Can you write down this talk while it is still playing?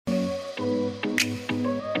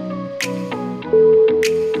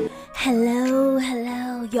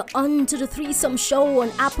You're on to the Threesome Show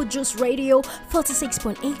on Apple Juice Radio,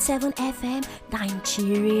 46.87 FM,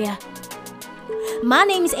 Nigeria. My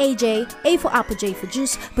name is AJ, A for Apple, J for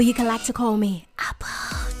Juice, but you can like to call me Apple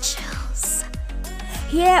Juice.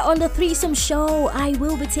 Here on the Threesome Show, I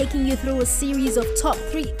will be taking you through a series of top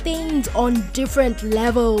 3 things on different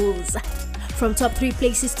levels. From top 3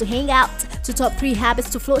 places to hang out, to top 3 habits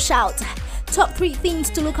to flush out, top 3 things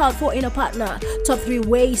to look out for in a partner, top 3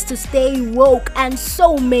 ways to stay woke, and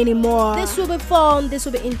so many more. This will be fun, this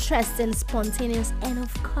will be interesting, spontaneous, and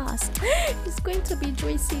of course, it's going to be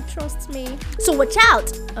juicy, trust me. So watch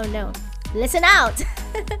out! Oh no, listen out!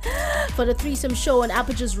 For the Threesome Show on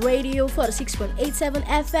Apple Juice Radio, 46.87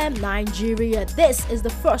 FM, Nigeria. This is the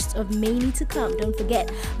first of many to come. Don't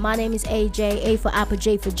forget, my name is AJ, A for Apple,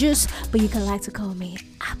 J for Juice, but you can like to call me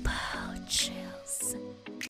Apple Juice.